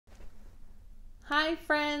Hi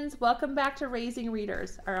friends, welcome back to Raising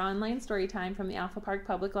Readers, our online story time from the Alpha Park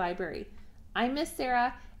Public Library. I'm Miss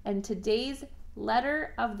Sarah, and today's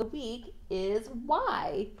letter of the week is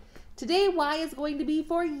Y. Today Y is going to be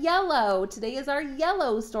for yellow. Today is our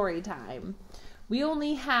yellow story time. We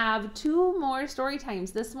only have 2 more story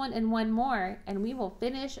times, this one and one more, and we will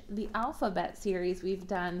finish the alphabet series we've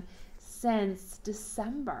done since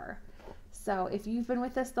December. So if you've been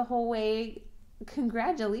with us the whole way,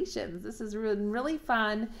 congratulations. This has been really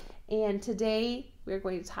fun. And today we're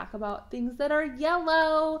going to talk about things that are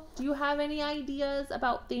yellow. Do you have any ideas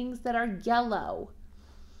about things that are yellow?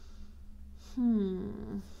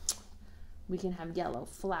 We can have yellow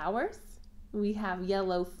flowers. We have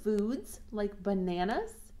yellow foods like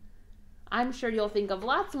bananas. I'm sure you'll think of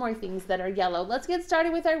lots more things that are yellow. Let's get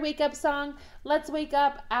started with our wake up song. Let's wake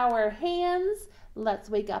up our hands. Let's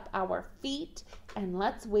wake up our feet, and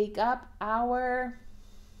let's wake up our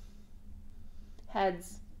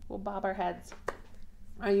heads. We'll bob our heads.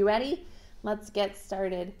 Are you ready? Let's get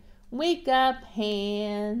started. Wake up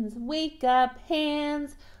hands, wake up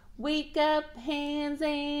hands, wake up hands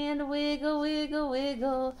and wiggle, wiggle,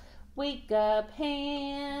 wiggle. Wake up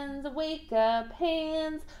hands, wake up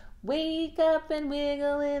hands, wake up and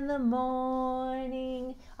wiggle in the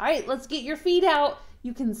morning. All right, let's get your feet out.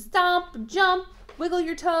 You can stomp, jump, wiggle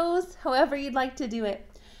your toes, however you'd like to do it.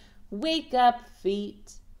 Wake up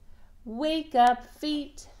feet, wake up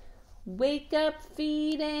feet, wake up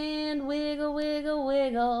feet and wiggle, wiggle,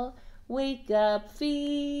 wiggle. Wake up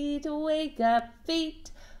feet, wake up feet,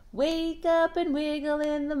 wake up and wiggle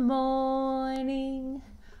in the morning.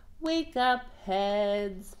 Wake up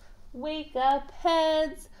heads, wake up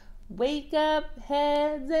heads, wake up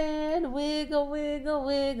heads and wiggle, wiggle,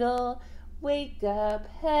 wiggle. Wake up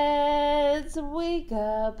heads, wake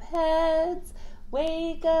up heads,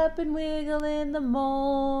 wake up and wiggle in the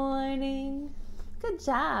morning. Good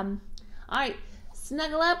job. All right,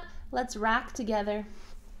 snuggle up, let's rock together.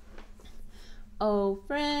 Oh,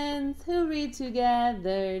 friends who read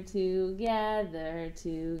together, together,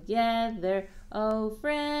 together. Oh,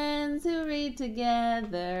 friends who read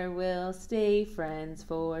together will stay friends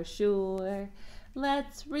for sure.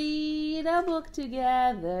 Let's read a book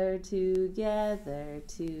together, together,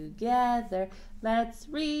 together. Let's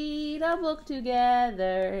read a book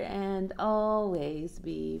together and always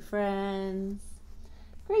be friends.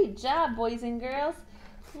 Great job, boys and girls.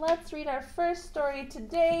 Let's read our first story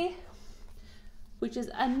today, which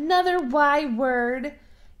is another Y word,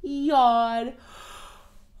 yawn.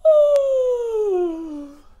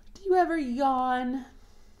 Do you ever yawn?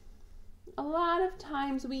 A lot of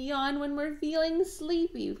times we yawn when we're feeling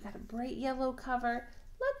sleepy. We've got a bright yellow cover.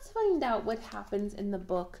 Let's find out what happens in the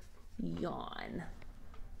book Yawn.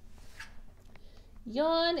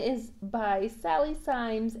 Yawn is by Sally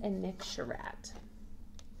Symes and Nick Sherratt.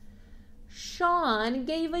 Sean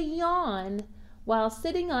gave a yawn while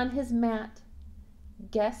sitting on his mat.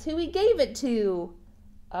 Guess who he gave it to?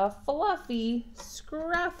 A fluffy,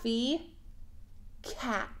 scruffy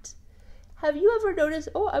cat. Have you ever noticed,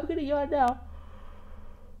 I'm going to yawn now.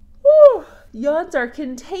 Yawns are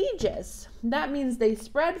contagious. That means they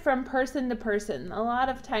spread from person to person. A lot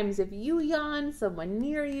of times if you yawn, someone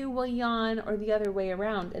near you will yawn, or the other way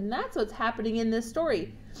around. And that's what's happening in this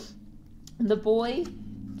story. The boy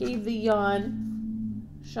gave the yawn,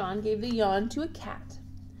 Sean gave the yawn to a cat.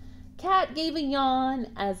 Cat gave a yawn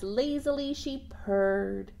as lazily she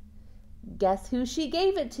purred. Guess who she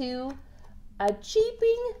gave it to? A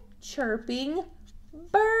cheeping, chirping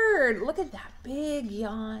bird. Look at that big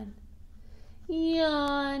yawn.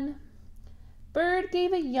 Yawn. Bird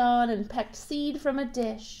gave a yawn and pecked seed from a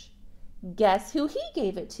dish. Guess who he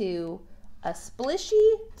gave it to? A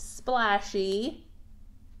splishy, splashy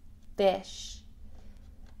fish.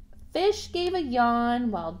 Fish gave a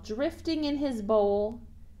yawn while drifting in his bowl.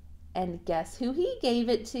 And guess who he gave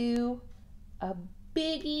it to? A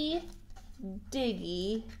biggie,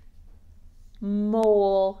 diggy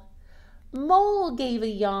mole. Mole gave a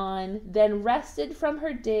yawn, then rested from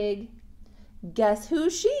her dig. Guess who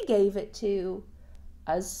she gave it to?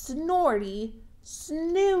 A snorty,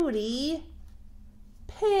 snooty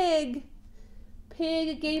pig.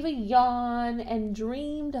 Pig gave a yawn and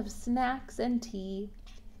dreamed of snacks and tea.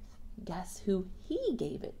 Guess who he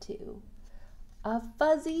gave it to? A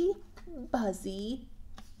fuzzy, buzzy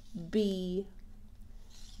bee.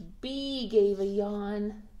 Bee gave a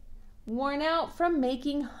yawn, worn out from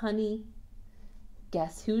making honey.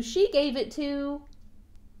 Guess who she gave it to?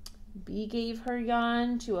 Bee gave her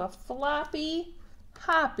yawn to a floppy,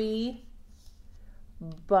 hoppy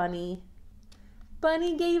bunny.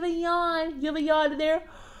 Bunny gave a yawn. You have a yawn in there?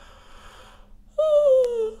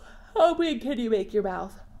 How big can you make your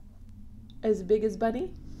mouth? As big as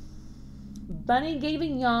Bunny? Bunny gave a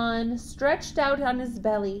yawn, stretched out on his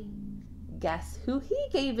belly. Guess who he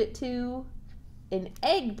gave it to? An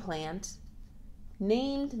eggplant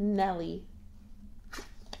named Nellie.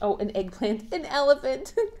 Oh, an eggplant. An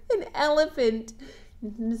elephant. An elephant.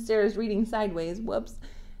 Miss Sarah's reading sideways. Whoops.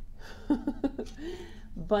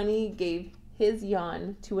 Bunny gave his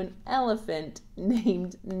yawn to an elephant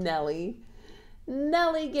named Nellie.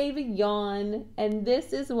 Nellie gave a yawn, and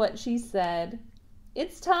this is what she said.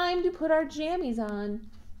 It's time to put our jammies on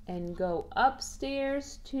and go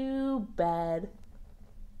upstairs to bed.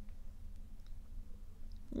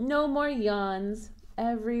 No more yawns.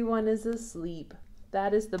 Everyone is asleep.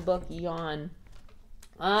 That is the book Yawn.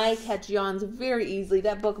 I catch yawns very easily.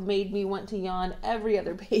 That book made me want to yawn every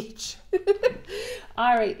other page.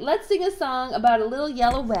 All right, let's sing a song about a little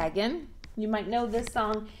yellow wagon. You might know this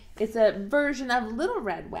song. It's a version of Little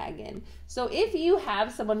Red Wagon. So if you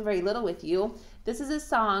have someone very little with you, this is a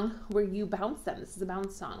song where you bounce them. This is a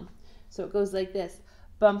bounce song. So it goes like this.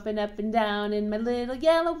 Bumping up and down in my little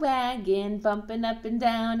yellow wagon, bumping up and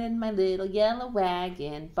down in my little yellow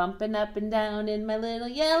wagon, bumping up and down in my little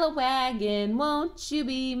yellow wagon, won't you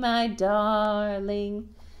be my darling?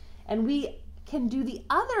 And we can do the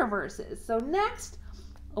other verses. So next,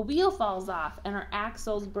 a wheel falls off and our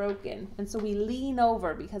axle's broken. And so we lean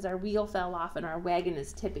over because our wheel fell off and our wagon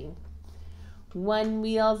is tipping. One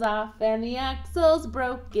wheel's off and the axle's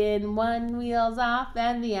broken. One wheel's off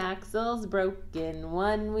and the axle's broken.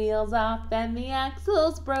 One wheel's off and the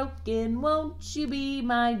axle's broken. Won't you be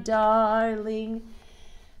my darling?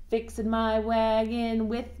 Fixing my wagon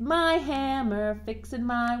with my hammer. Fixing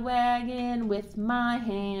my wagon with my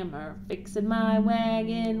hammer. Fixing my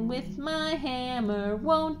wagon with my hammer.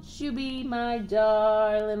 Won't you be my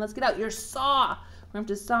darling? Let's get out your saw. We're going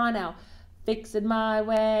to have to saw now. Fixing my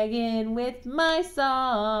wagon with my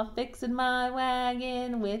saw, fixing my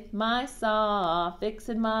wagon with my saw,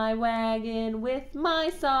 fixing my wagon with my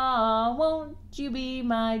saw, won't you be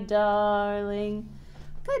my darling?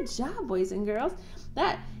 Good job, boys and girls.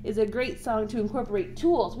 That is a great song to incorporate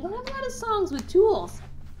tools. We don't have a lot of songs with tools.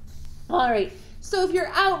 All right, so if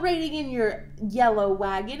you're out riding in your yellow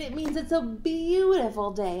wagon, it means it's a beautiful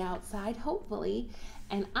day outside, hopefully.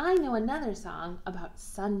 And I know another song about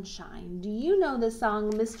sunshine. Do you know the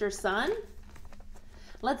song, Mr. Sun?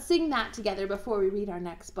 Let's sing that together before we read our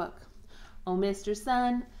next book. Oh, Mr.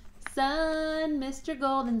 Sun, sun, Mr.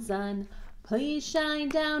 Golden Sun, please shine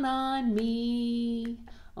down on me.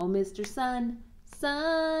 Oh, Mr. Sun,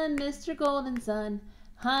 sun, Mr. Golden Sun,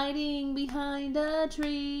 hiding behind a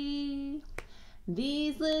tree.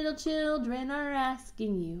 These little children are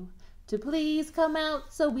asking you to please come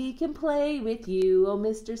out so we can play with you. Oh,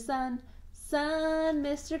 Mr. Sun, sun,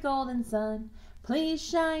 Mr. Golden Sun, please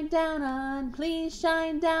shine down on, please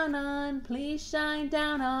shine down on, please shine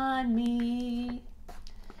down on me.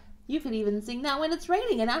 You could even sing that when it's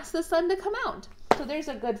raining and ask the sun to come out. So there's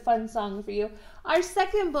a good fun song for you. Our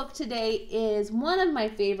second book today is one of my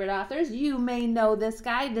favorite authors. You may know this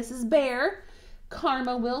guy. This is Bear,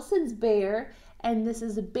 Karma Wilson's Bear, and this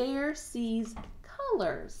is Bear Sees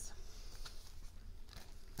Colors.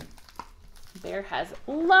 Bear has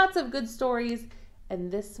lots of good stories,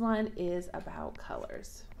 and this one is about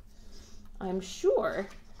colors. I'm sure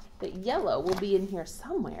that yellow will be in here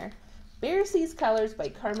somewhere. Bear Sees Colors by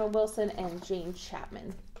Karma Wilson and Jane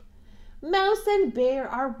Chapman. Mouse and Bear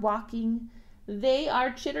are walking. They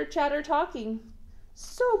are chitter-chatter talking.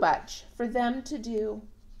 So much for them to do.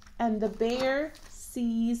 And the bear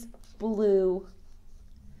sees blue.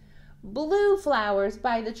 Blue flowers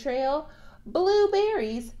by the trail, blue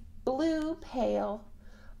berries, blue pail,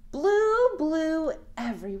 blue, blue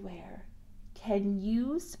everywhere. Can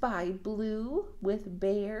you spy blue with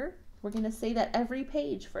Bear? We're going to say that every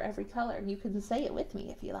page for every color. You can say it with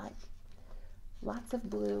me if you like. Lots of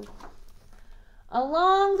blue.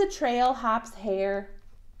 Along the trail hops Hare.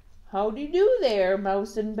 How do you do there,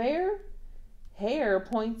 Mouse and Bear? Hare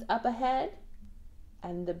points up ahead,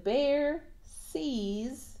 and the bear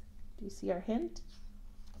sees, do you see our hint?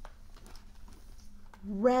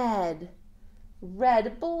 Red,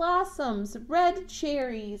 red blossoms, red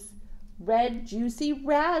cherries, red juicy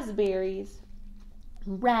raspberries.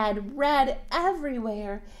 Red, red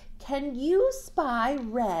everywhere. Can you spy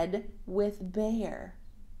red with Bear?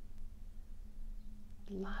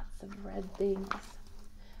 Lots of red things.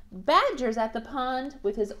 Badger's at the pond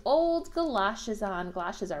with his old galoshes on.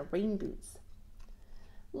 Galoshes are rain boots.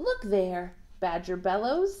 Look there, Badger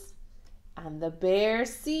bellows, and the bear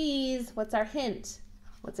sees. What's our hint?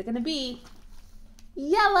 What's it going to be?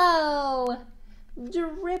 Yellow!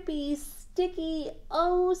 Drippy, sticky,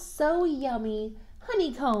 oh so yummy,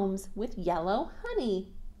 honeycombs with yellow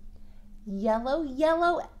honey. Yellow,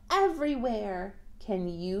 yellow everywhere. Can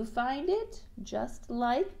you find it just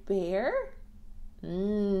like Bear?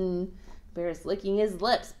 Bear's licking his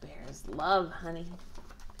lips. Bears love honey.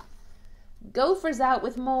 Gophers out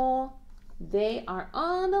with Mole. They are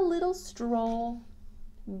on a little stroll.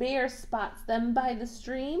 Bear spots them by the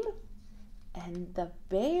stream, and the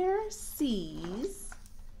bear sees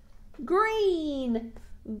green,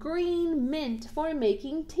 green mint for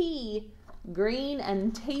making tea, green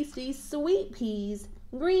and tasty sweet peas,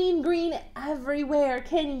 green, green everywhere.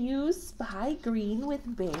 Can you spy green with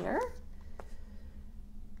Bear?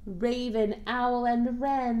 Raven, owl, and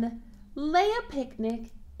wren lay a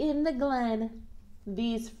picnic in the glen.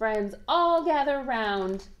 These friends all gather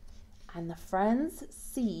round, and the friends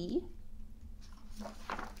see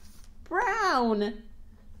brown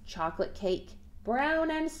chocolate cake,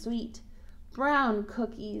 brown and sweet, brown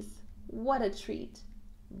cookies, what a treat.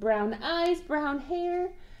 Brown eyes, brown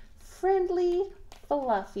hair, friendly,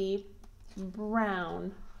 fluffy,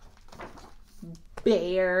 brown.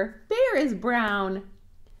 Bear, Bear is brown.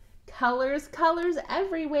 Colors, colors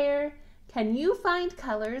everywhere. Can you find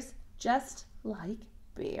colors just like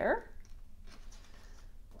Bear?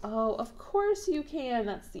 Oh, of course you can.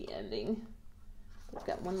 That's the ending. We've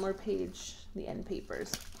got one more page, the end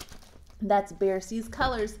papers. That's Bear Sees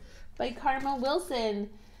Colors by Karma Wilson.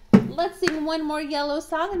 Let's sing one more yellow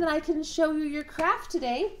song and then I can show you your craft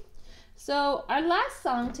today. So our last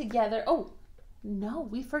song together, oh no,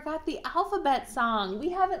 we forgot the alphabet song. We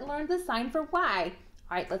haven't learned the sign for Y.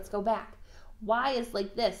 All right, let's go back. Y is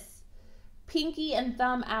like this. Pinky and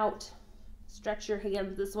thumb out. Stretch your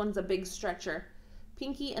hands. This one's a big stretcher.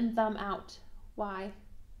 Pinky and thumb out. Y.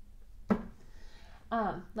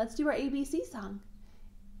 Let's do our ABC song.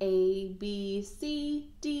 A, B,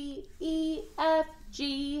 C, D, E, F,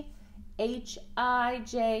 G, H, I,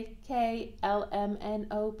 J, K, L, M, N,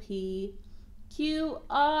 O, P, Q,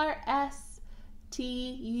 R, S, T,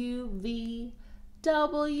 U, V,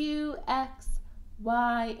 W, X,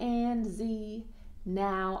 Y, and Z.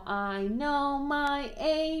 Now I know my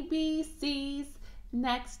ABCs.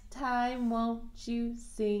 Next time, won't you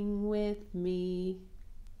sing with me?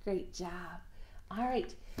 Great job. All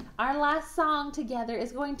right, our last song together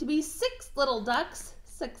is going to be 6 little ducks,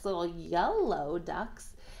 6 little yellow ducks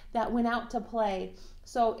that went out to play.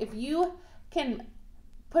 So if you can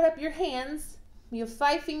put up your hands, you have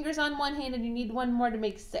 5 fingers on one hand and you need one more to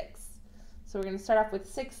make 6. So we're going to start off with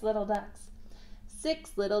 6 little ducks.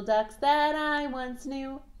 6 little ducks that I once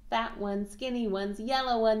knew, fat ones, skinny ones,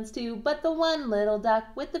 yellow ones too. But the one little duck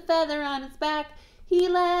with the feather on its back, he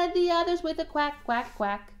led the others with a quack, quack,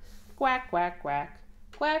 quack, quack, quack, quack,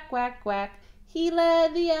 quack, quack, quack. He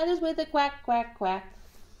led the others with a quack, quack, quack.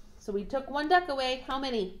 So we took one duck away. How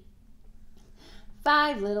many?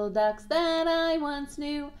 5 little ducks that I once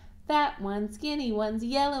knew, fat ones, skinny ones,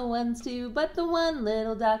 yellow ones too. But the one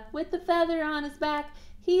little duck with the feather on his back,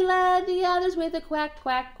 he led the others with a quack,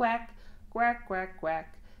 quack, quack, quack, quack,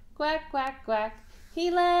 quack, quack, quack, quack. He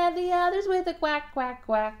led the others with a quack, quack,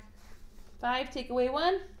 quack. 5, take away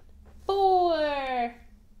 1. 4.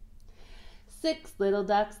 6 little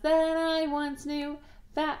ducks that I once knew,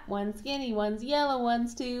 fat ones, skinny ones, yellow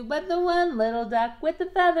ones too. But the one little duck with the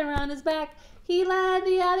feather on his back, he led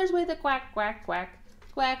the others with a quack, quack, quack,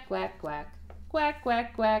 quack, quack, quack, quack,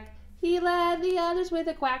 quack, quack. He led the others with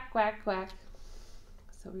a quack, quack, quack.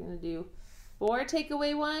 So we're going to do 4, take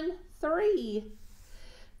away 1, 3.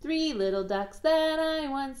 3 little ducks that I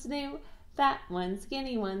once knew, fat ones,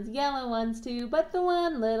 skinny ones, yellow ones too. But the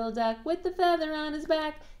one little duck with the feather on his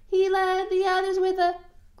back, he led the others with a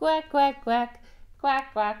quack, quack, quack,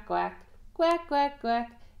 quack, quack, quack, quack, quack,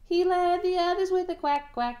 quack. He led the others with a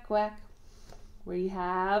quack, quack, quack. We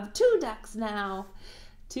have 2 ducks now.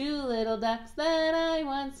 2 little ducks that I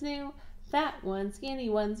once knew, fat ones, skinny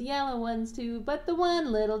ones, yellow ones too. But the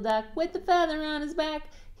one little duck with the feather on his back,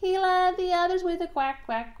 he led the others with a quack,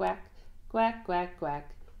 quack, quack, quack, quack,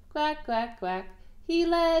 quack, quack, quack, quack. He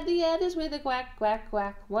led the others with a quack, quack,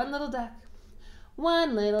 quack. 1 little duck.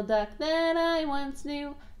 1 little duck that I once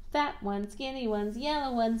knew, fat ones, skinny ones,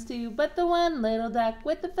 yellow ones too. But the one little duck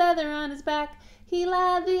with the feather on his back, he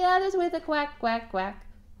led the others with a quack, quack, quack,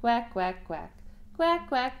 quack, quack, quack, quack,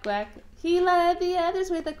 quack, quack. He led the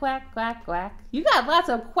others with a quack, quack, quack. You got lots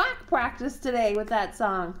of quack practice today with that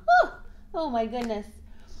song. Whew. Oh my goodness.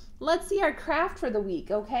 Let's see our craft for the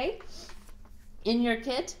week, okay? In your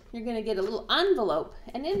kit, you're going to get a little envelope.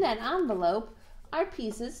 And in that envelope are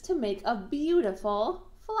pieces to make a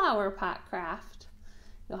beautiful flower pot craft.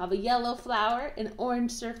 You'll have a yellow flower, an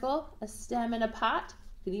orange circle, a stem, and a pot.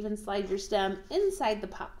 You can even slide your stem inside the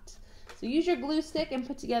pot. So use your glue stick and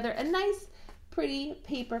put together a nice, pretty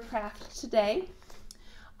paper craft today.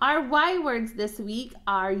 Our Y words this week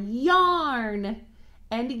are yarn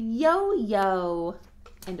and yo-yo,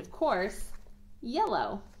 and of course,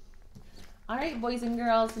 yellow. All right, boys and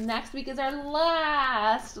girls, next week is our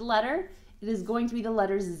last letter. It is going to be the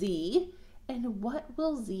letter Z. And what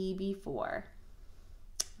will Z be for?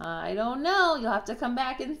 I don't know. You'll have to come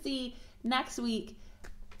back and see next week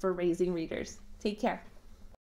for Raising Readers. Take care.